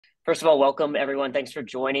First of all, welcome everyone. Thanks for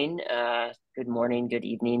joining. Good morning, good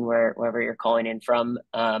evening, wherever you're calling in from.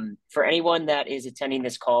 For anyone that is attending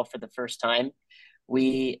this call for the first time,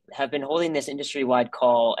 we have been holding this industry-wide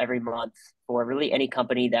call every month for really any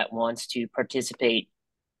company that wants to participate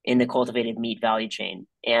in the cultivated meat value chain.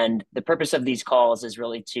 And the purpose of these calls is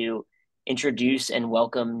really to introduce and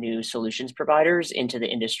welcome new solutions providers into the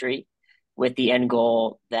industry with the end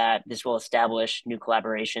goal that this will establish new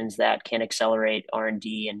collaborations that can accelerate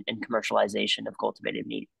R&D and commercialization of cultivated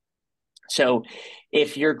meat. So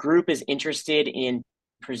if your group is interested in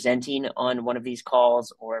presenting on one of these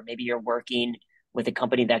calls, or maybe you're working with a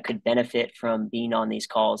company that could benefit from being on these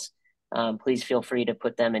calls, please feel free to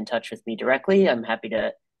put them in touch with me directly. I'm happy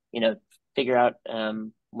to, figure out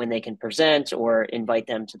when they can present or invite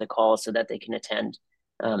them to the call so that they can attend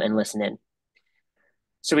and listen in.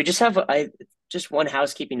 So we just have just one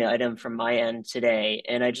housekeeping item from my end today,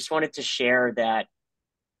 and I just wanted to share that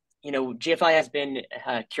GFI has been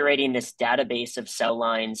curating this database of cell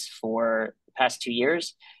lines for the past 2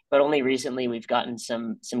 years, but only recently we've gotten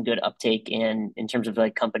some good uptake in terms of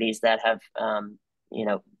like companies that have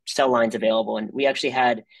cell lines available, and we actually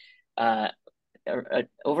had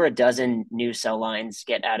over a dozen new cell lines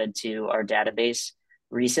get added to our database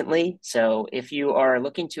recently. So if you are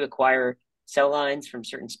looking to acquire cell lines from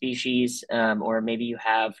certain species, or maybe you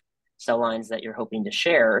have cell lines that you're hoping to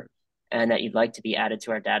share and that you'd like to be added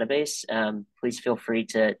to our database, please feel free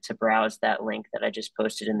to browse that link that I just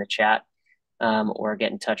posted in the chat, or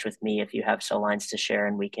get in touch with me if you have cell lines to share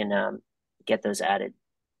and we can get those added.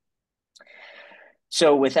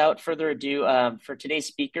 So without further ado, for today's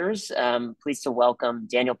speakers, pleased to welcome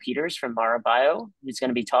Daniel Peters from MarraBio, who's going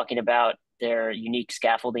to be talking about their unique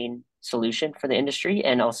scaffolding solution for the industry,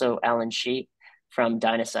 and also Alan Shi from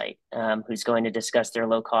Dynacyte, who's going to discuss their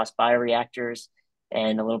low-cost bioreactors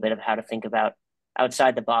and a little bit of how to think about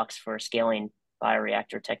outside the box for scaling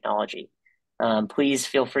bioreactor technology. Please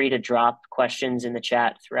feel free to drop questions in the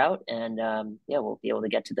chat throughout, and we'll be able to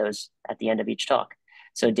get to those at the end of each talk.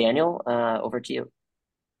 So Daniel, over to you.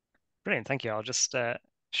 Brilliant, thank you. I'll just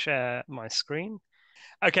share my screen.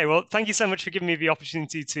 Okay, well, thank you so much for giving me the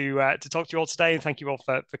opportunity to talk to you all today, and thank you all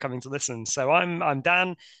for coming to listen. So I'm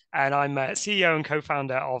Dan, and I'm CEO and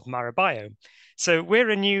co-founder of MarraBio. So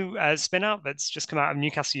we're a new spin-out that's just come out of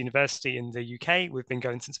Newcastle University in the UK. We've been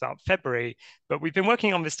going since about February, but we've been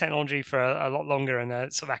working on this technology for a lot longer in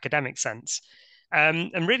a sort of academic sense.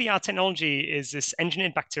 And really, our technology is this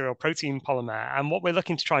engineered bacterial protein polymer. And what we're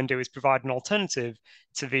looking to try and do is provide an alternative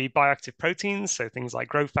to the bioactive proteins, so things like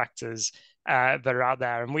growth factors that are out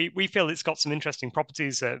there. And we feel it's got some interesting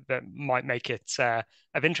properties that might make it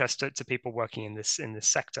of interest to people working in this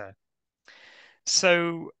sector.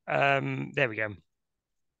 So there we go.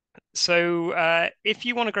 So if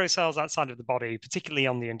you want to grow cells outside of the body, particularly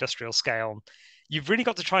on the industrial scale, you've really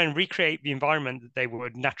got to try and recreate the environment that they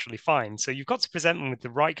would naturally find. So you've got to present them with the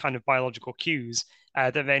right kind of biological cues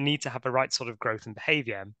that they need to have the right sort of growth and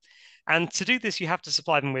behavior. And to do this, you have to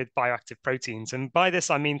supply them with bioactive proteins. And by this,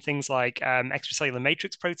 I mean things like extracellular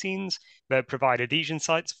matrix proteins that provide adhesion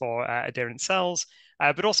sites for adherent cells,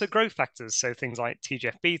 but also growth factors. So things like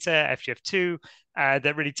TGF-beta, FGF2,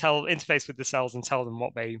 that really interface with the cells and tell them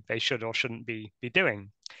what they should or shouldn't be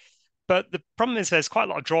doing. But the problem is there's quite a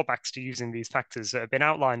lot of drawbacks to using these factors that have been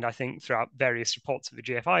outlined, I think, throughout various reports that the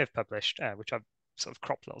GFI have published, which I've sort of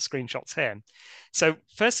cropped little screenshots here. So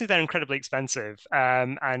firstly, they're incredibly expensive.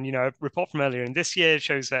 And, a report from earlier in this year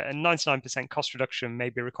shows that a 99% cost reduction may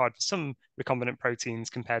be required for some recombinant proteins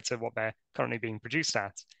compared to what they're currently being produced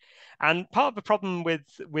at. And part of the problem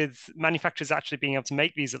with manufacturers actually being able to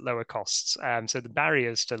make these at lower costs, so the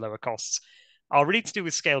barriers to lower costs, are really to do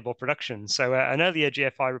with scalable production. So an earlier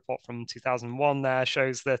GFI report from 2001 there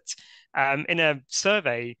shows that in a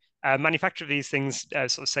survey, manufacture of these things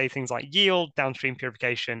sort of say things like yield, downstream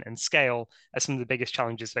purification, and scale are some of the biggest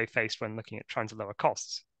challenges they faced when looking at trying to lower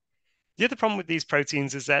costs. The other problem with these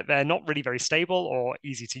proteins is that they're not really very stable or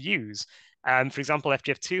easy to use. For example,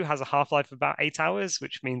 FGF2 has a half-life of about 8 hours,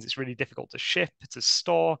 which means it's really difficult to ship, to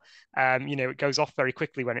store. It goes off very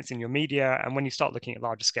quickly when it's in your media. And when you start looking at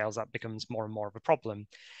larger scales, that becomes more and more of a problem.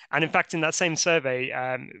 And in fact, in that same survey,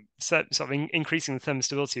 sort of increasing the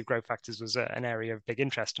thermostability of growth factors was an area of big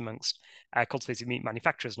interest amongst cultivated meat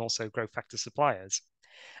manufacturers and also growth factor suppliers.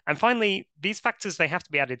 And finally, these factors, they have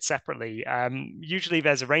to be added separately. Usually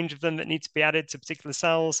there's a range of them that need to be added to particular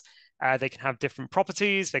cells. They can have different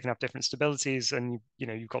properties, they can have different stabilities, and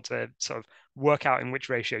you've got to sort of work out in which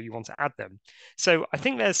ratio you want to add them. So I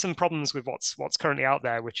think there's some problems with what's currently out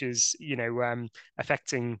there, which is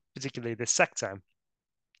affecting particularly this sector.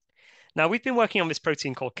 Now, we've been working on this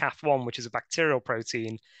protein called CAF1, which is a bacterial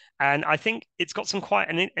protein, and I think it's got some quite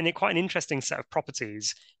an interesting set of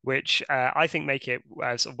properties, which I think make it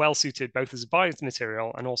sort of well suited both as a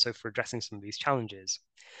biomaterial and also for addressing some of these challenges.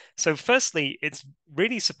 So firstly, it's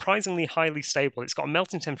really surprisingly highly stable. It's got a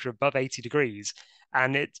melting temperature above 80 degrees,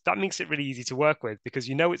 and that makes it really easy to work with because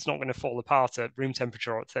you know it's not going to fall apart at room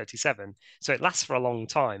temperature or at 37. So it lasts for a long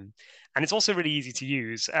time. And it's also really easy to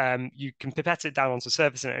use. You can pipette it down onto the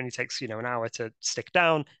surface and it only takes, an hour to stick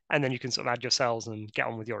down, and then you can sort of add your cells and get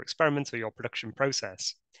on with your experiment or your production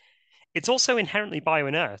process. It's also inherently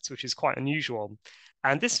bioinert, which is quite unusual.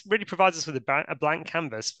 And this really provides us with a blank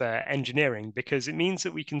canvas for engineering because it means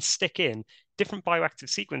that we can stick in different bioactive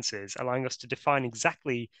sequences, allowing us to define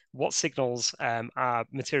exactly what signals our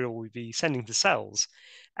material will be sending to cells.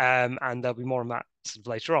 And there'll be more on that sort of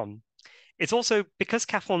later on. It's also, because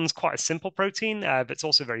CAF1 is quite a simple protein, but it's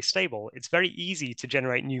also very stable, it's very easy to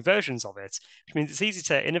generate new versions of it, which means it's easy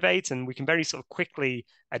to innovate and we can very sort of quickly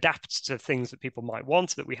adapt to things that people might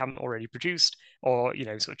want that we haven't already produced or,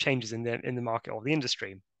 sort of changes in the market or the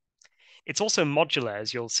industry. It's also modular,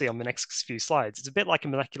 as you'll see on the next few slides. It's a bit like a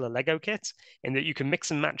molecular Lego kit in that you can mix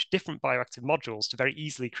and match different bioactive modules to very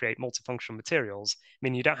easily create multifunctional materials. I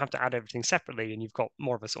mean, you don't have to add everything separately and you've got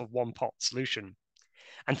more of a sort of one pot solution.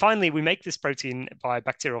 And finally, we make this protein by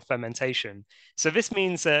bacterial fermentation. So this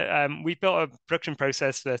means that we've built a production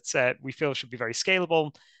process that we feel should be very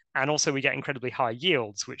scalable. And also we get incredibly high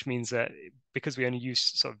yields, which means that because we only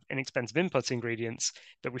use sort of inexpensive input ingredients,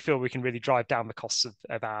 that we feel we can really drive down the costs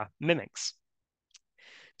of our mimics.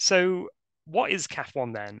 So what is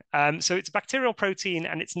CAF1 then? So it's a bacterial protein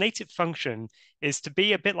and its native function is to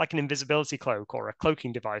be a bit like an invisibility cloak or a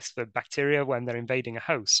cloaking device for bacteria when they're invading a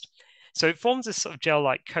host. So it forms this sort of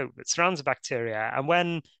gel-like coat that surrounds the bacteria. And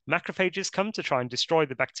when macrophages come to try and destroy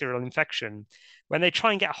the bacterial infection, when they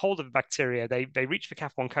try and get a hold of the bacteria, they reach the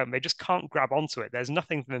CAF1 coat and they just can't grab onto it. There's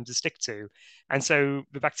nothing for them to stick to. And so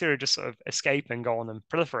the bacteria just sort of escape and go on and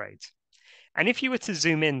proliferate. And if you were to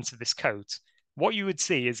zoom into this coat, what you would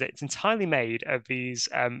see is that it's entirely made of these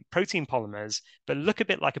protein polymers that look a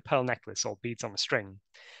bit like a pearl necklace or beads on a string.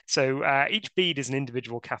 So each bead is an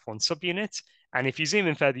individual CAF1 subunit. And if you zoom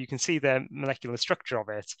in further, you can see the molecular structure of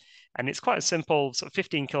it. And it's quite a simple sort of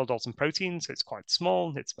 15 kilodalton protein. So it's quite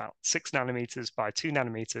small. It's about 6 nanometers by 2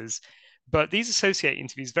 nanometers. But these associate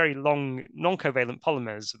into these very long non-covalent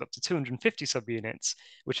polymers of up to 250 subunits,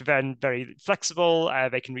 which are then very flexible.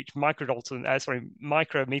 They can reach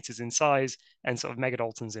micrometers in size and sort of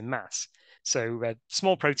megadaltons in mass. So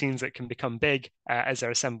small proteins that can become big as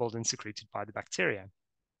they're assembled and secreted by the bacteria.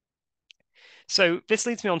 So this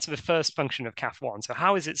leads me on to the first function of CAF1. So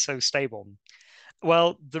how is it so stable?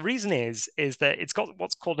 Well, the reason is that it's got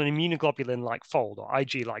what's called an immunoglobulin-like fold or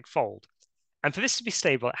Ig-like fold. And for this to be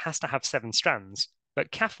stable, it has to have 7 strands,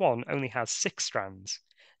 but CAF1 only has 6 strands.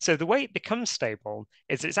 So the way it becomes stable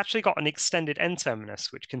is it's actually got an extended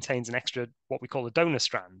N-terminus, which contains an extra, what we call a donor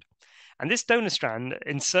strand. And this donor strand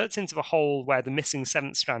inserts into the hole where the missing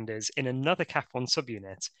 7th strand is in another CAF1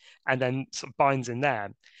 subunit, and then sort of binds in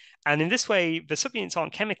there. And in this way, the subunits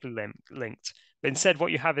aren't chemically linked, but instead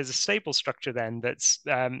what you have is a stable structure then that's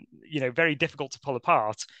very difficult to pull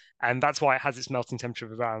apart, and that's why it has its melting temperature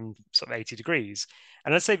of around sort of 80 degrees.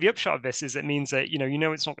 And I'd say the upshot of this is it means that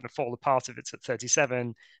it's not going to fall apart if it's at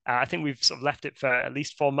 37. I think we've sort of left it for at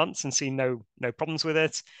least 4 months and seen no problems with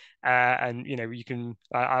it. And you can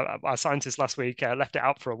our scientists last week left it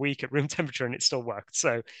out for a week at room temperature and it still worked.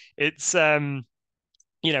 So it's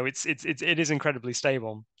it is incredibly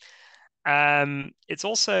stable. It's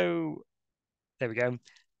also, there we go.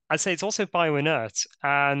 I'd say it's also bioinert.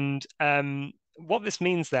 And what this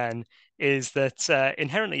means then is that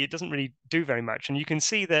inherently it doesn't really do very much. And you can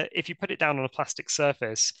see that if you put it down on a plastic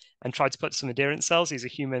surface and try to put some adherent cells, these are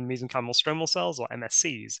human mesenchymal stromal cells or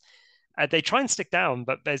MSCs, they try and stick down,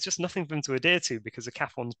 but there's just nothing for them to adhere to because the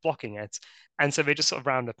CAF1's blocking it. And so they just sort of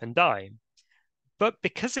round up and die. But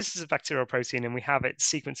because this is a bacterial protein and we have its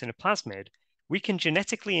sequence in a plasmid, we can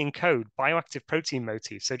genetically encode bioactive protein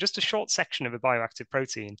motifs, so just a short section of a bioactive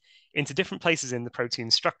protein, into different places in the protein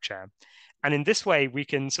structure. And in this way, we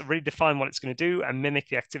can sort of really define what it's going to do and mimic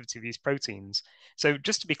the activity of these proteins. So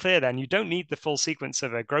just to be clear then, you don't need the full sequence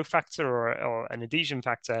of a growth factor or an adhesion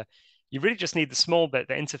factor. You really just need the small bit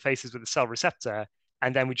that interfaces with the cell receptor,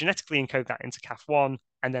 and then we genetically encode that into CAF1,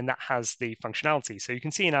 and then that has the functionality. So you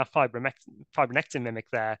can see in our fibronectin mimic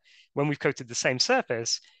there, when we've coated the same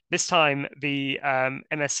surface, this time the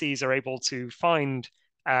MSCs are able to find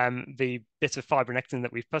the bit of fibronectin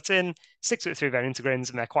that we've put in, stick to it through their integrins,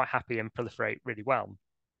 and they're quite happy and proliferate really well.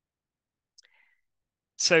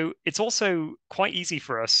 So it's also quite easy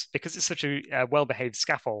for us, because it's such a well-behaved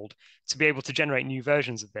scaffold, to be able to generate new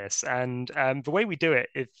versions of this. And the way we do it,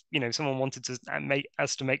 if someone wanted to make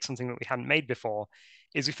us to make something that we hadn't made before,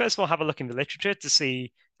 is we first of all have a look in the literature to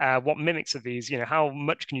see what mimics of these, how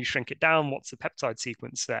much can you shrink it down? What's the peptide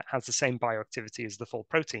sequence that has the same bioactivity as the full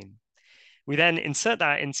protein? We then insert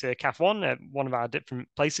that into CAF1 at one of our different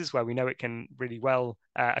places where we know it can really well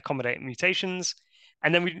accommodate mutations.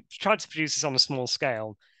 And then we try to produce this on a small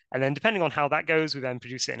scale. And then depending on how that goes, we then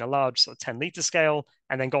produce it in a large sort of 10-liter scale,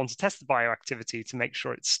 and then go on to test the bioactivity to make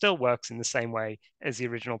sure it still works in the same way as the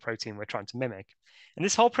original protein we're trying to mimic. And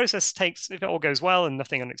this whole process takes, if it all goes well and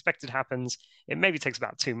nothing unexpected happens, it maybe takes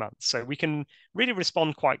about 2 months. So we can really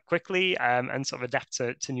respond quite quickly and sort of adapt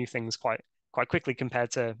to new things quite quickly compared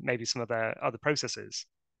to maybe some of the other processes.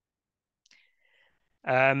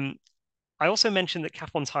 I also mentioned that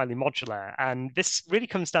CAF1 is highly modular, and this really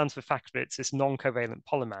comes down to the fact that it's this non-covalent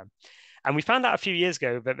polymer. And we found out a few years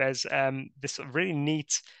ago that there's this sort of really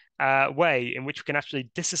neat way in which we can actually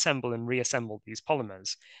disassemble and reassemble these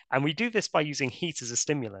polymers. And we do this by using heat as a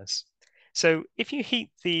stimulus. So if you heat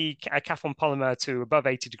the CAF1 polymer to above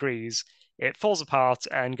 80 degrees, it falls apart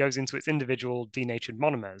and goes into its individual denatured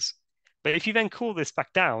monomers. But if you then cool this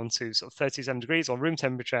back down to sort of 37 degrees or room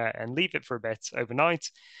temperature and leave it for a bit overnight,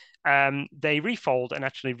 they refold and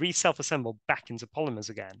actually re-self-assemble back into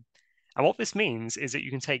polymers again. And what this means is that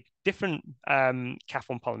you can take different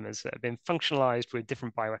CAF1 polymers that have been functionalized with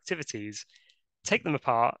different bioactivities, take them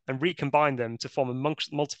apart and recombine them to form a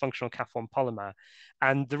multifunctional CAF1 polymer.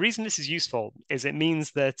 And the reason this is useful is it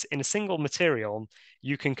means that in a single material,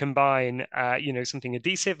 you can combine, something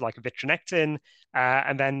adhesive like a vitronectin,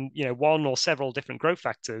 and then, one or several different growth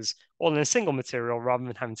factors all in a single material rather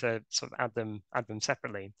than having to sort of add them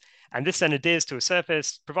separately. And this then adheres to a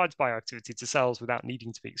surface, provides bioactivity to cells without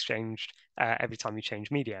needing to be exchanged every time you change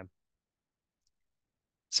media.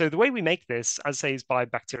 So the way we make this, as I say, is by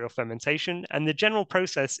bacterial fermentation. And the general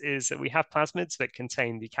process is that we have plasmids that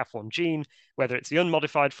contain the CAF1 gene, whether it's the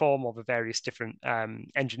unmodified form or the various different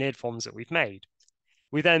engineered forms that we've made.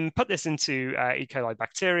 We then put this into E. coli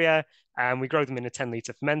bacteria, and we grow them in a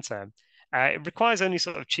 10-liter fermenter. It requires only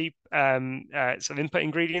sort of cheap sort of input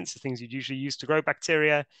ingredients, the things you'd usually use to grow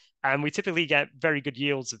bacteria. And we typically get very good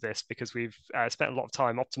yields of this because we've spent a lot of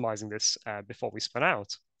time optimizing this before we spun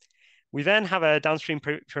out. We then have a downstream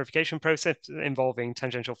purification process involving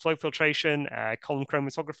tangential flow filtration, column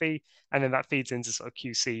chromatography, and then that feeds into sort of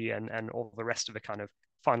QC and all the rest of the kind of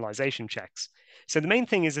finalization checks. So the main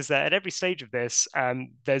thing is that at every stage of this,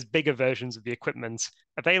 there's bigger versions of the equipment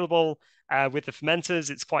available. With the fermenters,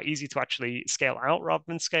 it's quite easy to actually scale out rather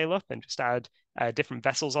than scale up and just add different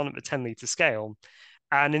vessels on at the 10-liter scale.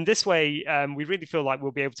 And in this way, we really feel like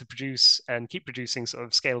we'll be able to produce and keep producing sort of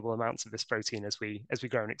scalable amounts of this protein as we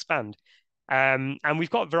grow and expand. And we've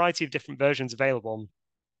got a variety of different versions available.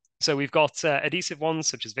 So we've got adhesive ones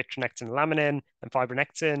such as vitronectin, laminin, and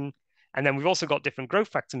fibronectin. And then we've also got different growth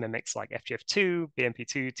factor mimics like FGF2,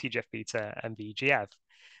 BMP2, TGF-beta, and VEGF.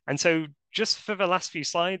 And so just for the last few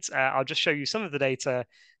slides, I'll just show you some of the data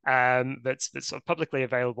that's sort of publicly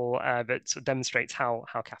available that sort of demonstrates how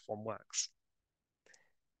CAF1 works.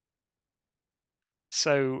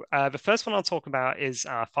 So the first one I'll talk about is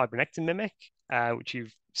our fibronectin mimic, which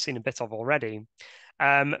you've seen a bit of already.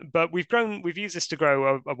 But we've used this to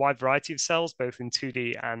grow a wide variety of cells, both in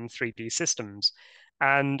 2D and 3D systems.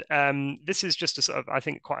 And this is just a sort of, I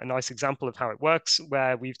think, quite a nice example of how it works,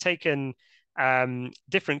 where we've taken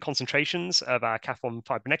different concentrations of our CAF1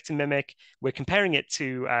 fibronectin mimic. We're comparing it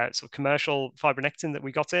to sort of commercial fibronectin that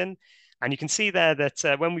we got in. And you can see there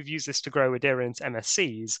that when we've used this to grow adherent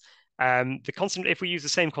MSCs, if we use the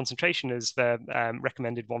same concentration as the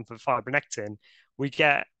recommended one for fibronectin, we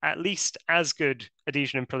get at least as good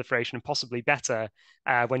adhesion and proliferation and possibly better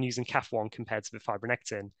when using CAF1 compared to the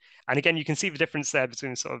fibronectin. And again, you can see the difference there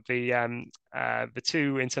between sort of the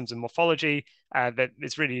two in terms of morphology, that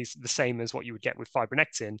it's really the same as what you would get with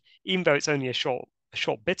fibronectin, even though it's only a short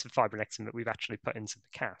bit of fibronectin that we've actually put into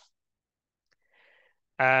the CAF.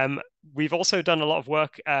 We've also done a lot of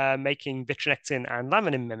work making vitronectin and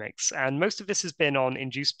laminin mimics, and most of this has been on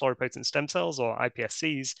induced pluripotent stem cells, or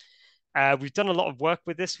iPSCs. We've done a lot of work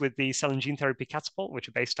with this with the Cell and Gene Therapy Catapult, which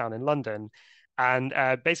are based down in London. And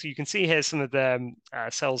basically, you can see here some of the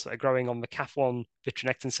cells that are growing on the CAF1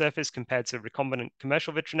 vitronectin surface compared to recombinant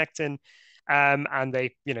commercial vitronectin. And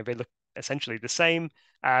they look essentially the same.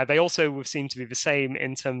 They also seem to be the same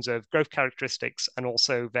in terms of growth characteristics and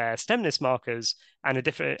also their stemness markers and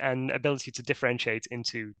ability to differentiate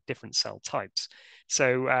into different cell types.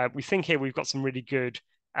 So we think here we've got some really good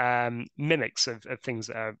mimics of things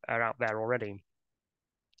that are out there already.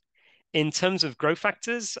 in terms of growth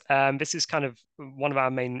factors, this is kind of one of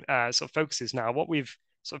our main sort of focuses now. What we've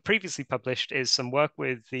sort of previously published is some work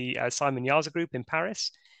with the Simon Yaza group in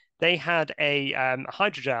Paris. They had a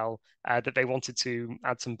hydrogel that they wanted to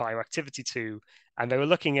add some bioactivity to, and they were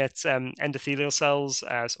looking at endothelial cells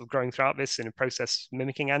sort of growing throughout this in a process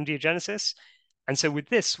mimicking angiogenesis. And so with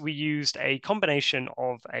this, we used a combination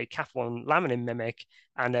of a CAF1 laminin mimic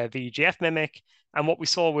and a VEGF mimic. And what we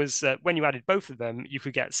saw was that when you added both of them, you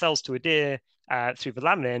could get cells to adhere through the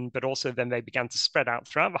laminin, but also then they began to spread out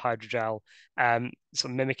throughout the hydrogel,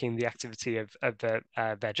 sort of mimicking the activity of the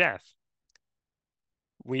VEGF.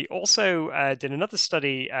 We also did another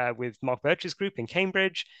study with Mark Birch's group in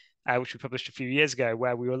Cambridge, which we published a few years ago,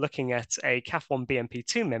 where we were looking at a CAF1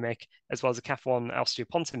 BMP2 mimic, as well as a CAF1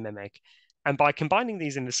 osteopontin mimic. And by combining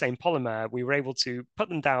these in the same polymer, we were able to put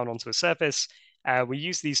them down onto a surface. We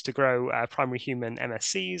used these to grow primary human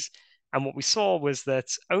MSCs. And what we saw was that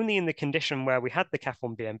only in the condition where we had the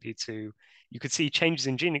CAF1 BMP2, you could see changes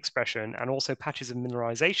in gene expression and also patches of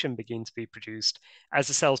mineralization begin to be produced as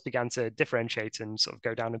the cells began to differentiate and sort of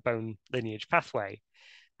go down a bone lineage pathway.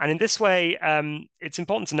 And in this way, it's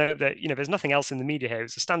important to note that there's nothing else in the media here.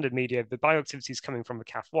 It's a standard media. The bioactivity is coming from the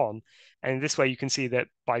CAF1. And in this way, you can see that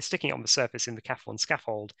by sticking it on the surface in the CAF1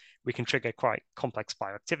 scaffold, we can trigger quite complex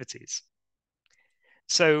bioactivities.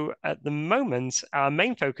 So at the moment, our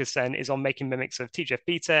main focus then is on making mimics of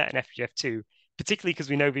TGF-beta and FGF2, particularly because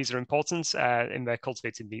we know these are important in the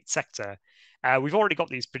cultivated meat sector. We've already got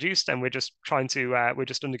these produced, and we're just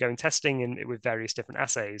undergoing testing with various different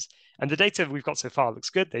assays. And the data we've got so far looks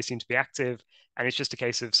good. They seem to be active, and it's just a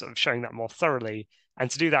case of sort of showing that more thoroughly.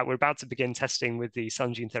 And to do that, we're about to begin testing with the cell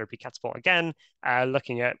and gene therapy catapult again,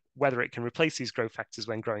 looking at whether it can replace these growth factors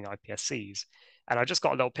when growing iPSCs. And I just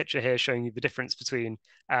got a little picture here showing you the difference between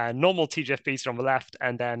normal TGF-beta on the left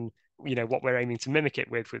and then what we're aiming to mimic it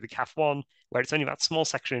with the CAF1, where it's only that small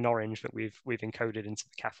section in orange that we've encoded into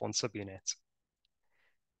the CAF1 subunit.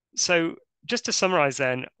 So just to summarize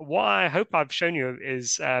then, what I hope I've shown you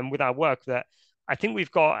is with our work that I think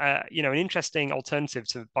we've got an interesting alternative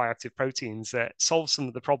to bioactive proteins that solves some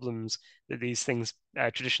of the problems that these things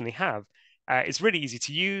traditionally have. It's really easy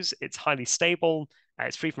to use, it's highly stable,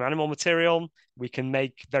 it's free from animal material. We can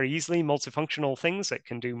make very easily multifunctional things that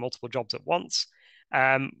can do multiple jobs at once.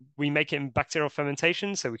 We make it in bacterial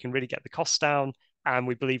fermentation, so we can really get the costs down, and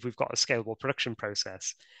we believe we've got a scalable production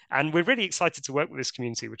process. And we're really excited to work with this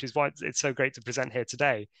community, which is why it's so great to present here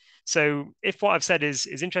today. So if what I've said is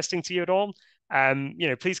interesting to you at all,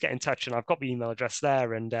 please get in touch, and I've got the email address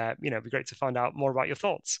there, and it'd be great to find out more about your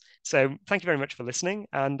thoughts. So thank you very much for listening,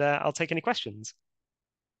 and I'll take any questions.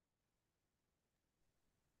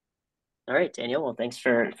 All right, Daniel. Well, thanks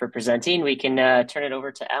for presenting. We can turn it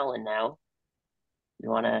over to Alan now. You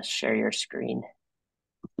want to share your screen?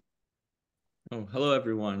 Oh, hello,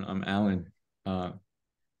 everyone. I'm Alan.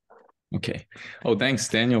 Okay. Oh, thanks,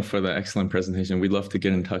 Daniel, for the excellent presentation. We'd love to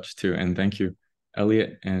get in touch, too. And thank you,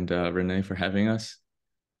 Elliot and Renee, for having us.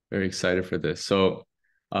 Very excited for this. So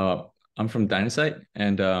I'm from Dynacyte,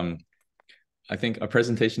 and I think our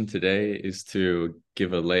presentation today is to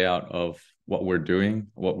give a layout of what we're doing,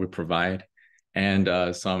 what we provide,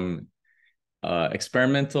 and some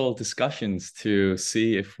experimental discussions to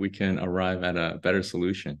see if we can arrive at a better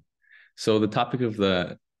solution. So the topic of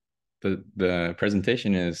the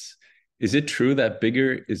presentation is it true that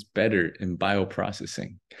bigger is better in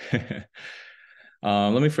bioprocessing?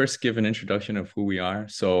 Let me first give an introduction of who we are.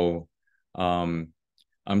 So I'm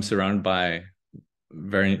surrounded by a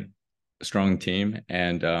very strong team,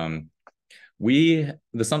 and the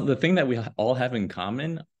thing that we all have in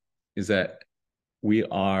common is that we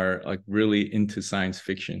are like really into science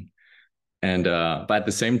fiction. And but at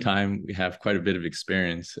the same time, we have quite a bit of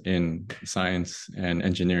experience in science and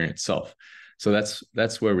engineering itself. So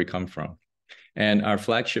that's where we come from. And our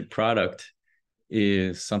flagship product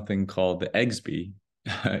is something called the EGSB.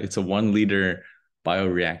 It's a 1 liter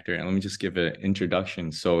bioreactor. And let me just give an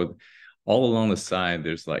introduction. So all along the side,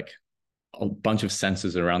 there's like a bunch of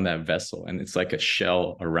sensors around that vessel, and it's like a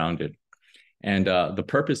shell around it. And the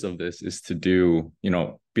purpose of this is to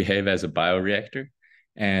behave as a bioreactor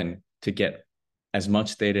and to get as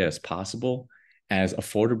much data as possible, as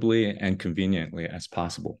affordably and conveniently as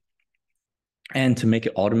possible. And to make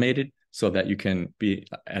it automated so that you can be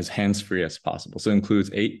as hands-free as possible. So it includes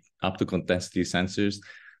 8 optical density sensors.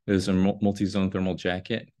 There's a multi-zone thermal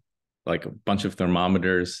jacket, like a bunch of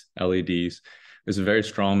thermometers, LEDs. There's a very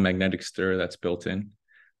strong magnetic stir that's built in.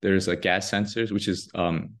 There's a gas sensors, which is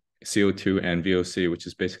CO2 and VOC, which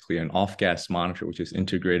is basically an off-gas monitor, which is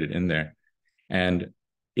integrated in there. And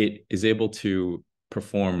it is able to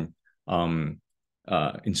perform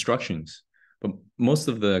instructions, but most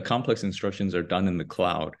of the complex instructions are done in the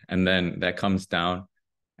cloud, and then that comes down,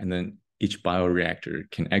 and then each bioreactor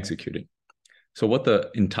can execute it. So what the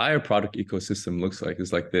entire product ecosystem looks like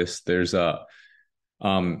is like this. There's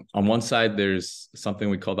on one side, there's something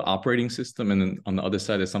we call the operating system, and then on the other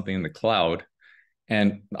side, there's something in the cloud.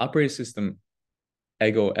 And the operating system,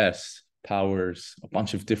 EGO-S, powers a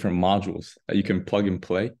bunch of different modules that you can plug and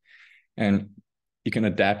play, and you can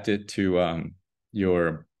adapt it to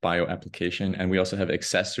your bio application. And we also have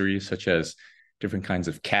accessories such as different kinds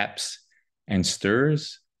of caps and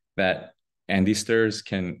stirrers and these stirrers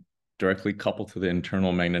can directly couple to the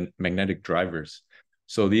internal magnetic drivers.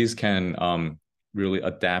 So these can really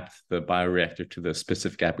adapt the bioreactor to the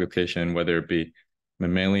specific application, whether it be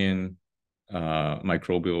mammalian,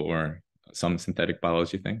 microbial, or some synthetic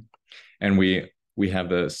biology thing. And we have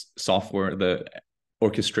the software, the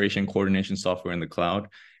orchestration coordination software in the cloud,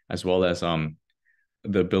 as well as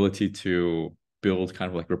the ability to build kind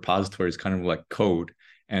of like repositories, kind of like code,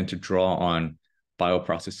 and to draw on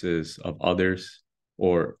bioprocesses of others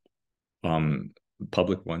or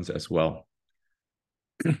public ones as well.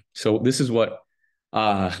 So this is what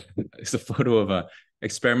it's a photo of a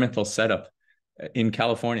experimental setup in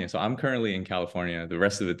California. So I'm currently in California. The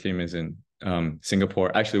rest of the team is in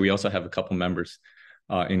Singapore. Actually, we also have a couple members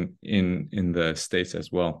in the States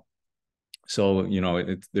as well. So, you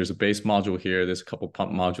know, there's a base module here. There's a couple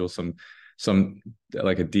pump modules, some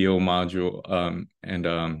like a DO module and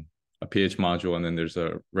a pH module, and then there's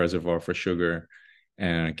a reservoir for sugar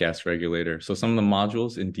and a gas regulator. So some of the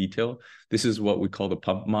modules in detail, this is what we call the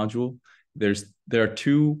pump module. There are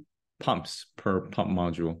 2 pumps per pump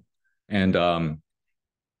module, and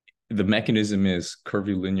the mechanism is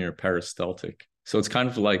curvilinear peristaltic. So it's kind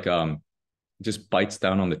of like just bites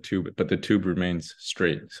down on the tube, but the tube remains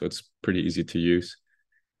straight. So it's pretty easy to use.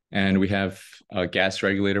 And we have a gas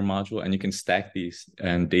regulator module, and you can stack these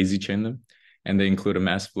and daisy chain them. And they include a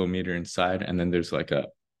mass flow meter inside. And then there's like a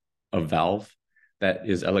valve that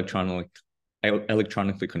is electronically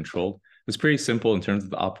controlled. It's pretty simple in terms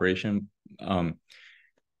of the operation, but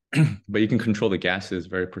you can control the gases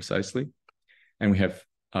very precisely. And we have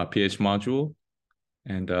a pH module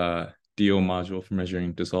and a DO module for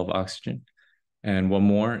measuring dissolved oxygen. And one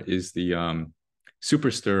more is the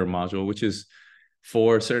super stir module, which is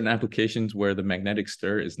for certain applications where the magnetic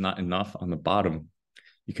stir is not enough on the bottom.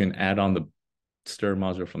 You can add on the stir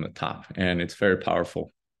module from the top, and it's very powerful.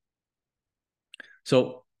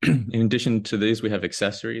 So in addition to these, we have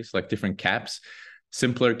accessories like different caps,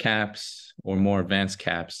 simpler caps or more advanced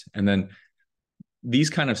caps. And then these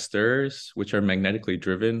kind of stirrers, which are magnetically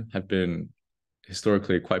driven, have been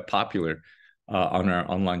historically quite popular on our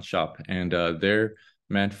online shop. And they're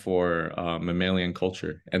meant for mammalian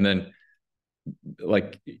culture. And then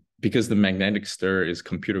because the magnetic stir is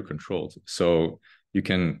computer controlled, so you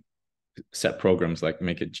can set programs like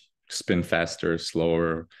make it spin faster,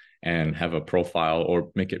 slower, and have a profile,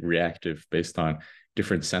 or make it reactive based on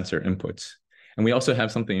different sensor inputs. And we also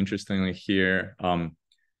have something interestingly here,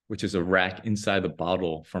 which is a rack inside the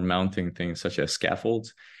bottle for mounting things such as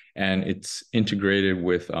scaffolds. And it's integrated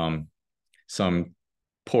with some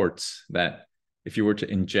ports that if you were to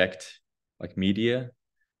inject like media,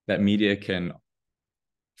 that media can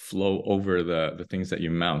flow over the things that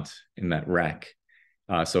you mount in that rack.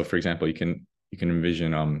 So for example, you can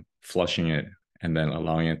envision flushing it and then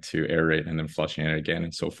allowing it to aerate and then flushing it again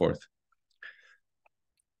and so forth.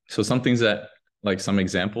 So some things that, like some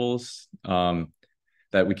examples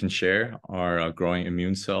that we can share are growing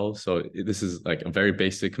immune cells. So this is like a very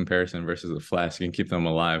basic comparison versus a flask. You can keep them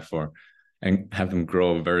alive and have them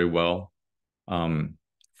grow very well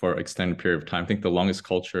for extended period of time. I think the longest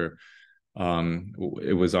culture,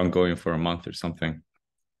 it was ongoing for a month or something.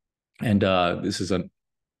 And this is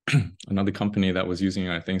another company that was using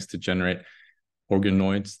our things to generate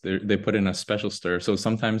organoids. They put in a special stir. So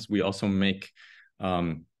sometimes we also make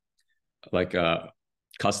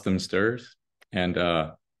custom stirs, and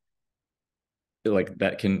like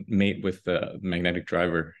that can mate with the magnetic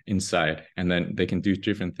driver inside, and then they can do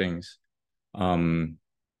different things.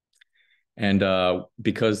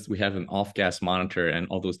 Because we have an off-gas monitor and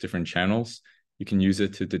all those different channels, you can use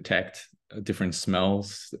it to detect different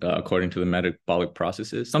smells according to the metabolic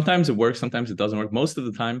processes. Sometimes it works, sometimes it doesn't work. Most of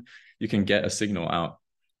the time, you can get a signal out.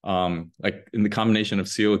 Like in the combination of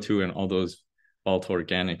CO2 and all those volatile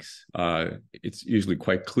organics, it's usually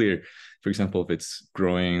quite clear. For example, if it's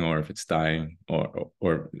growing or if it's dying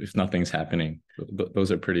or if nothing's happening.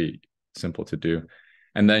 Those are pretty simple to do.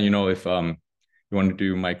 And then, if you want to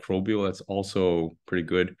do microbial, that's also pretty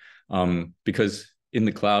good because in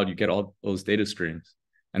the cloud, you get all those data streams,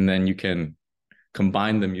 and then you can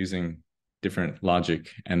combine them using different logic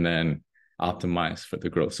and then optimize for the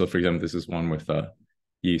growth. So for example, this is one with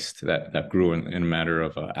yeast that grew in a matter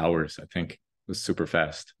of hours. I think it was super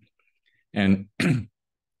fast. And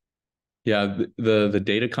yeah, the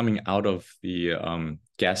data coming out of the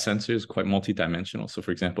gas sensor is quite multidimensional. So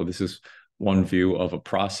for example, this is one view of a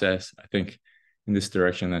process. I think in this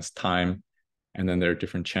direction, that's time. And then there are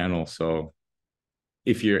different channels. So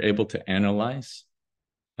if you're able to analyze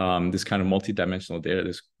this kind of multidimensional data,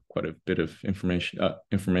 there's quite a bit of information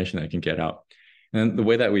that you can get out. And the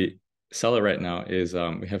way that we sell it right now is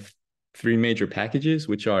we have 3 major packages,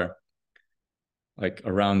 which are like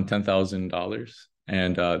around $10,000.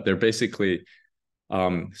 And they're basically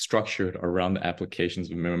structured around the applications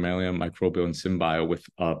of mammalian, microbial, and symbio with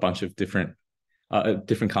a bunch of different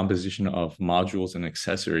composition of modules and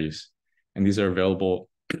accessories. And these are available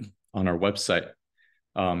on our website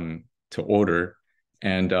to order.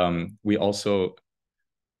 And we also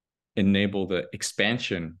enable the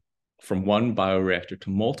expansion from one bioreactor to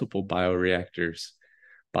multiple bioreactors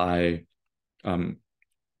by,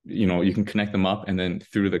 you can connect them up, and then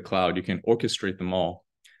through the cloud, you can orchestrate them all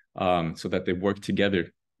so that they work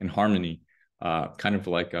together in harmony, kind of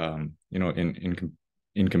like, in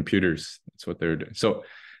computers. That's what they're doing. So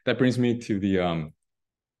that brings me to the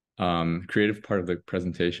creative part of the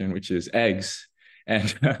presentation, which is eggs. And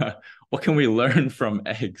what can we learn from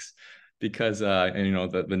eggs? Because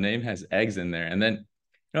the name has eggs in there, and then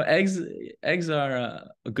eggs are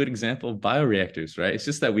a good example of bioreactors, right? It's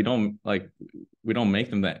just that we don't make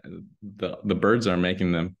them, that the birds are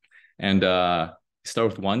making them, and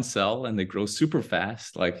start with one cell and they grow super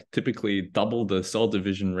fast, like typically double the cell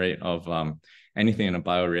division rate of anything in a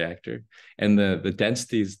bioreactor, and the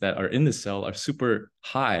densities that are in the cell are super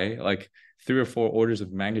high, like 3 or 4 orders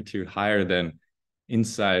of magnitude higher than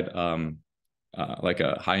inside like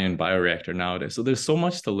a high-end bioreactor nowadays. So there's so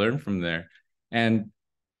much to learn from there. And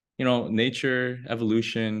nature,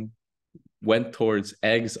 evolution went towards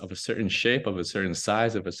eggs of a certain shape, of a certain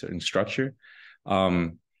size, of a certain structure,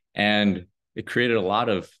 and it created a lot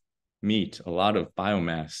of meat, a lot of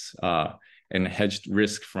biomass, and hedged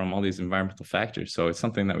risk from all these environmental factors. So it's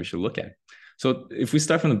something that we should look at. So if we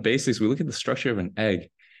start from the basics, we look at the structure of an egg,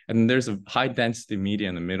 and there's a high density media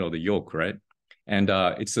in the middle, the yolk, right? And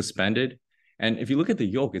it's suspended. And if you look at the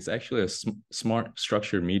yolk, it's actually a smart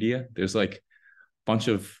structured media. There's like a bunch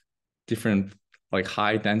of different like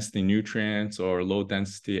high density nutrients or low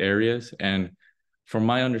density areas. And from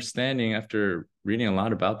my understanding, after reading a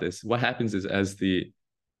lot about this, what happens is as the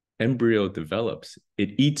embryo develops,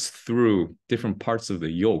 it eats through different parts of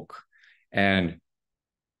the yolk. And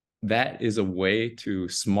that is a way to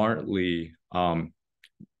smartly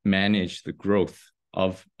manage the growth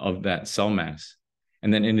of that cell mass.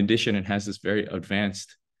 And then in addition, it has this very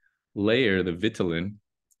advanced layer, the vitellin,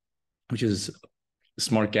 which is a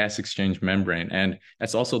smart gas exchange membrane. And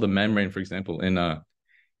that's also the membrane, for example, in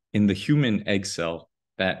the human egg cell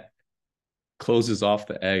that closes off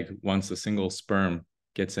the egg once a single sperm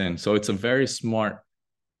gets in. So it's a very smart,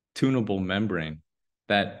 tunable membrane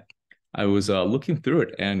that I was looking through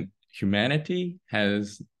it, and humanity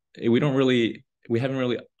we haven't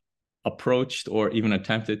really approached or even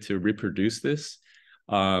attempted to reproduce this.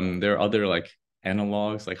 There are other like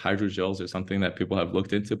analogs like hydrogels or something that people have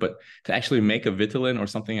looked into, but to actually make a vitellin or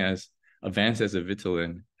something as advanced as a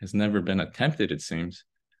vitellin has never been attempted, it seems.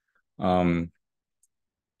 And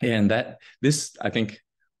this I think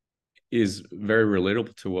is very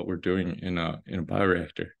relatable to what we're doing in a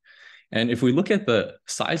bioreactor. And if we look at the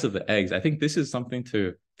size of the eggs, I think this is something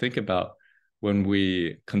to think about when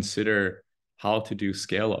we consider how to do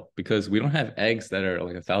scale up, because we don't have eggs that are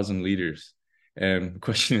like 1,000 liters. And the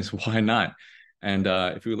question is, why not? And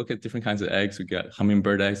if we look at different kinds of eggs, we got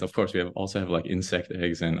hummingbird eggs. Of course, we also have like insect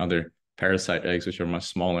eggs and other parasite eggs, which are much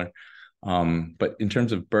smaller. But in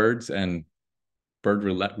terms of birds and bird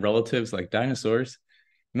relatives like dinosaurs,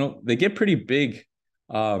 they get pretty big.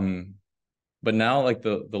 But now like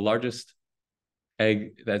the largest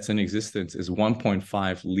egg that's in existence is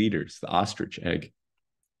 1.5 liters, the ostrich egg.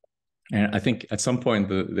 And I think at some point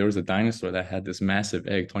there was a dinosaur that had this massive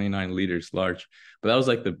egg, 29 liters large, but that was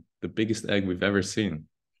like the biggest egg we've ever seen.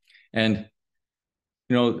 And,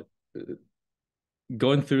 going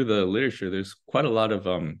through the literature, there's quite a lot of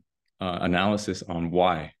analysis on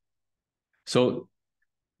why. So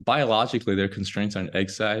biologically, there are constraints on egg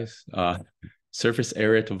size. Surface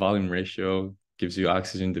area to volume ratio gives you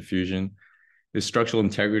oxygen diffusion. The structural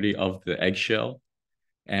integrity of the eggshell,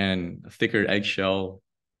 and a thicker eggshell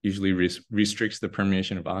usually restricts the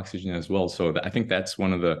permeation of oxygen as well. So I think that's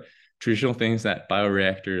one of the traditional things that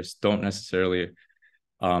bioreactors don't necessarily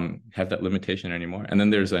have that limitation anymore. And then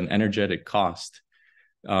there's an energetic cost,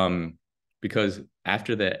 because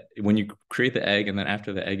after that, when you create the egg and then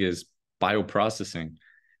after the egg is bioprocessing,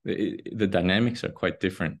 the dynamics are quite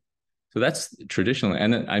different. So that's traditionally.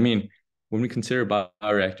 And then, I mean, when we consider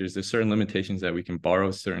bioreactors, there's certain limitations that we can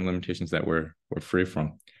borrow, certain limitations that we're free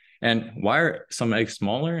from. And why are some eggs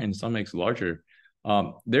smaller and some eggs larger?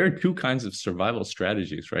 There are two kinds of survival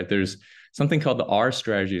strategies, right? There's something called the R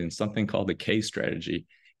strategy and something called the K strategy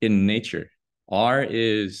in nature. R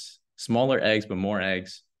is smaller eggs, but more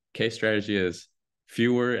eggs. K strategy is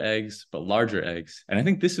fewer eggs, but larger eggs. And I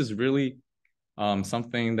think this is really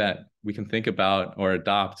something that we can think about or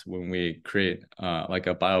adopt when we create like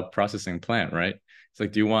a bioprocessing plant, right? It's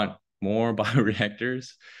like, do you want more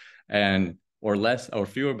bioreactors or less or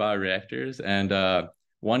fewer bioreactors? And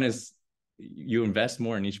one is you invest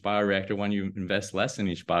more in each bioreactor, one you invest less in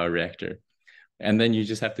each bioreactor. And then you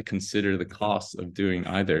just have to consider the cost of doing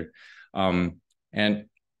either. And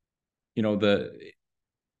you know,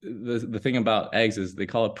 the thing about eggs is they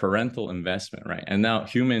call it parental investment, right? And now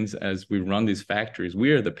humans, as we run these factories,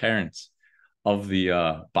 we are the parents of the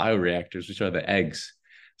bioreactors, which are the eggs.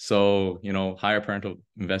 So, you know, higher parental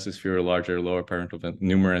investment is fewer, larger, lower parental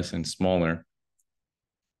numerous, and smaller.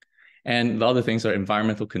 And the other things are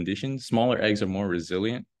environmental conditions. Smaller eggs are more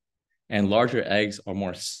resilient, and larger eggs are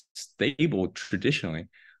more stable traditionally.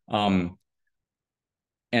 And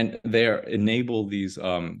they enable these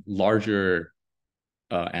larger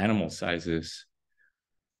animal sizes.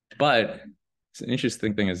 But it's an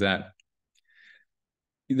interesting thing is that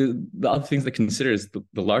the other things to consider is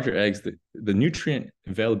the larger eggs, the nutrient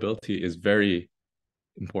availability is very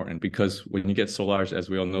important, because when you get so large, as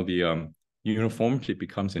we all know, the uniformity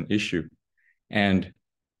becomes an issue. And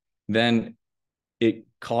then it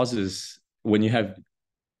causes, when you have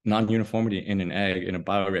non-uniformity in an egg, in a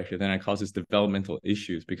bioreactor, then it causes developmental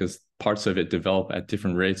issues because parts of it develop at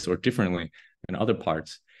different rates or differently than other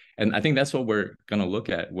parts. And I think that's what we're going to look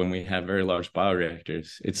at when we have very large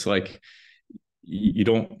bioreactors. It's like you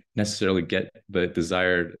don't necessarily get the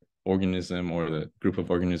desired organism or the group of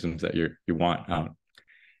organisms that you want out.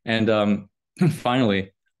 And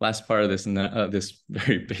finally, last part of this, and this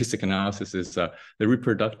very basic analysis is the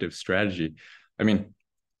reproductive strategy. I mean,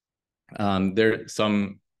 there are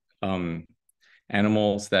some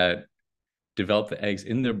animals that develop the eggs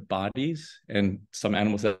in their bodies, and some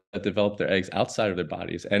animals that develop their eggs outside of their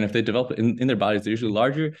bodies. And if they develop it in their bodies, they're usually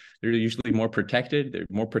larger, they're usually more protected, they're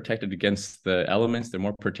more protected against the elements, they're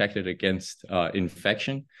more protected against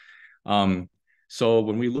infection. So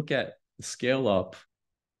when we look at scale up,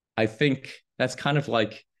 I think that's kind of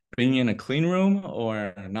like being in a clean room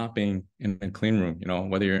or not being in a clean room, you know,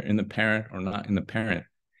 whether you're in the parent or not in the parent.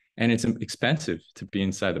 And it's expensive to be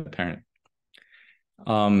inside the parent.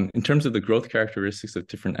 In terms of the growth characteristics of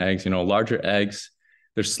different eggs, you know, larger eggs,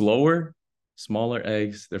 they're slower, smaller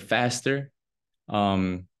eggs, they're faster.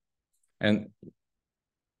 And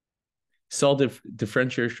cell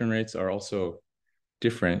differentiation rates are also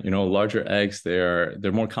different. You know, larger eggs, they're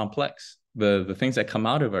more complex. The things that come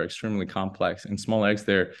out of are extremely complex, and small eggs,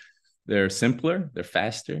 they're simpler, they're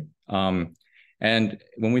faster. And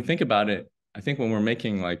when we think about it, I think when we're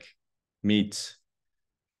making like meats,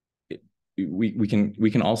 we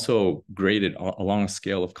can also grade it along a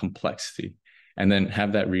scale of complexity, and then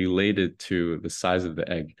have that related to the size of the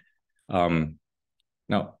egg.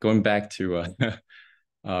 Now going back to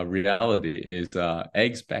reality is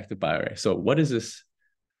eggs back to bioreactor. So what does this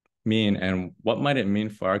mean, and what might it mean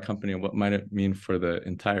for our company, and what might it mean for the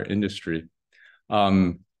entire industry?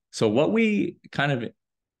 So what we kind of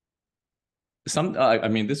I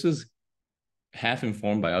mean, this was half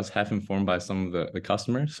informed by us, half informed by some of the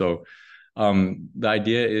customers. So the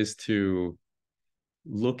idea is to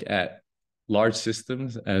look at large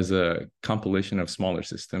systems as a compilation of smaller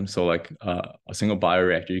systems. So like a single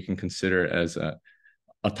bioreactor you can consider as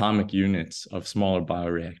atomic units of smaller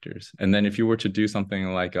bioreactors. And then if you were to do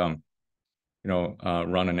something like run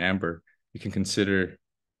an amber, you can consider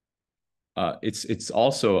it's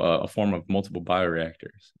also a form of multiple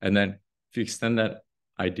bioreactors. And then if you extend that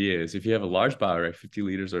idea, is if you have a large bioreactor, 50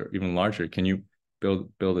 liters or even larger, can you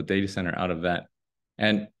build a data center out of that?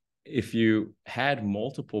 And if you had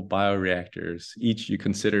multiple bioreactors, each you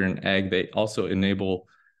consider an egg, they also enable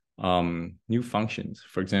new functions.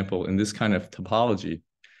 For example, in this kind of topology,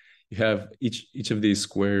 you have each of these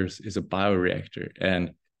squares is a bioreactor, and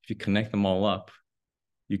if you connect them all up,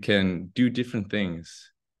 you can do different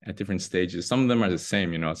things at different stages. Some of them are the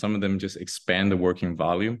same, you know, some of them just expand the working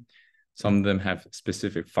volume. Some of them have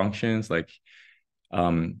specific functions like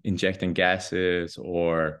injecting gases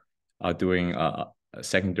or doing a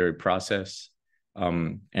secondary process.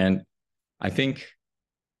 And I think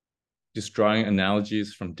just drawing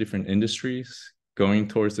analogies from different industries, going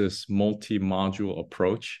towards this multi-module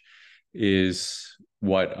approach is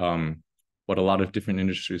what a lot of different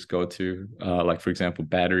industries go to. Like, for example,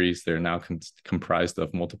 batteries, they're now comprised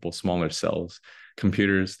of multiple smaller cells.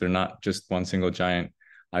 Computers, they're not just one single giant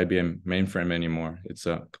IBM mainframe anymore. It's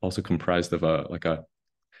also comprised of a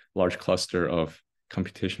large cluster of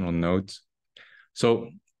computational nodes. So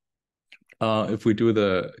if we do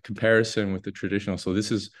the comparison with the traditional, so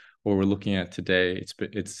this is what we're looking at today.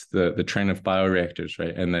 It's the trend of bioreactors,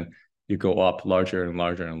 right? And then you go up larger and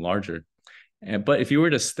larger and larger. But if you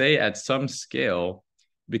were to stay at some scale,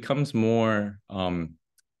 it becomes more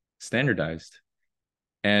standardized.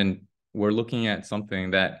 And we're looking at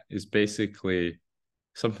something that is basically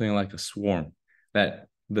something like a swarm, that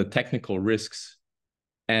the technical risks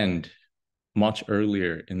end much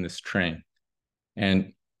earlier in this train.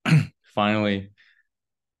 And finally,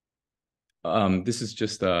 this is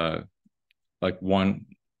just like one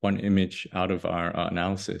image out of our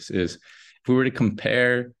analysis is if we were to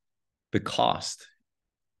compare the cost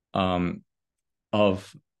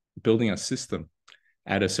of building a system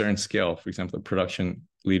at a certain scale, for example, the production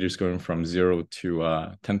liters going from 0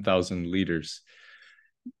 to 10,000 liters.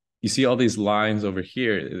 You see all these lines over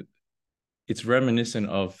here. It's reminiscent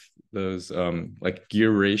of those like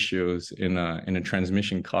gear ratios in a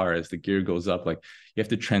transmission car. As the gear goes up, like you have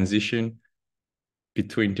to transition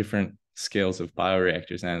between different scales of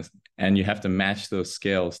bioreactors, and you have to match those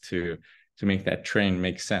scales to make that train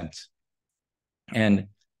make sense. And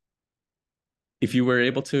if you were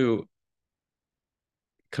able to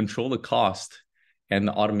control the cost and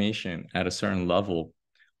the automation at a certain level,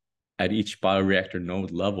 at each bioreactor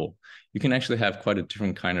node level, you can actually have quite a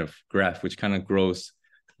different kind of graph, which kind of grows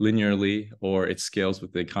linearly, or it scales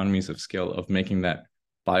with the economies of scale of making that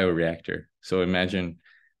bioreactor. So imagine,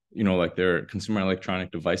 like there are consumer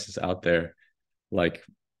electronic devices out there, like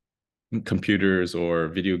computers or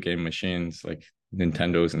video game machines, like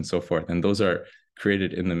Nintendos and so forth. And those are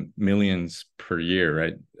created in the millions per year,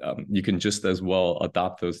 right? You can just as well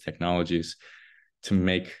adopt those technologies to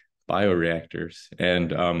make bioreactors.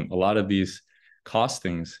 And a lot of these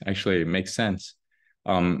costings actually make sense.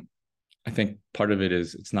 I think part of it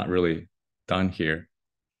is it's not really done here.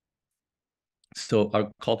 So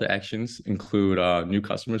our call to actions include new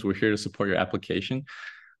customers. We're here to support your application.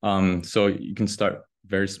 So you can start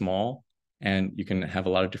very small and you can have a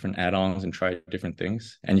lot of different add-ons and try different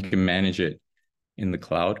things, and you can manage it in the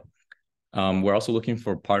cloud. We're also looking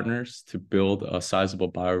for partners to build a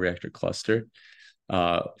sizable bioreactor cluster.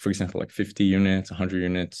 For example, like 50 units, 100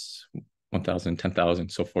 units, 1,000, 10,000,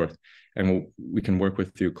 so forth. And we can work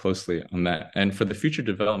with you closely on that. And for the future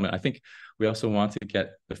development, I think we also want to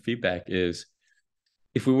get the feedback is,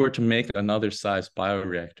 if we were to make another size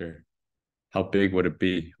bioreactor, how big would it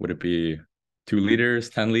be? Would it be 2 liters,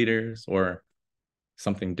 10 liters, or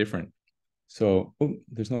something different? So,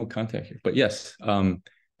 there's no contact here. But yes,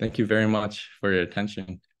 thank you very much for your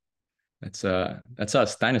attention. That's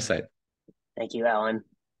us, Dynacyte. Thank you, Alan.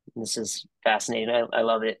 This is fascinating. I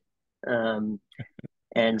love it.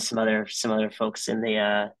 And some other folks in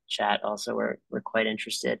the chat also were quite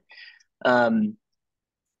interested.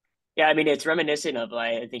 Yeah, I mean, it's reminiscent of,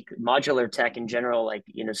 I think, modular tech in general, like,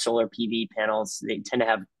 solar PV panels, they tend to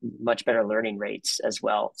have much better learning rates as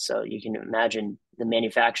well. So you can imagine the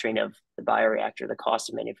manufacturing of the bioreactor, the cost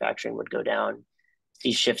of manufacturing would go down.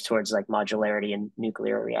 These shifts towards like modularity and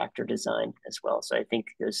nuclear reactor design as well. So I think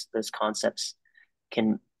those concepts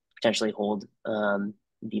can potentially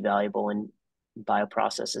be valuable in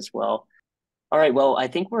bioprocess as well. All right, well, I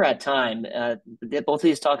think we're at time. Both of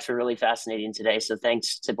these talks were really fascinating today. So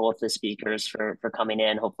thanks to both the speakers for coming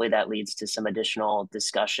in. Hopefully that leads to some additional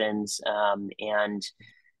discussions. And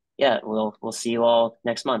yeah, we'll see you all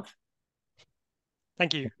next month.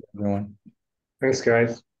 Thank you. Everyone. Thanks,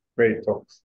 guys. Great talks.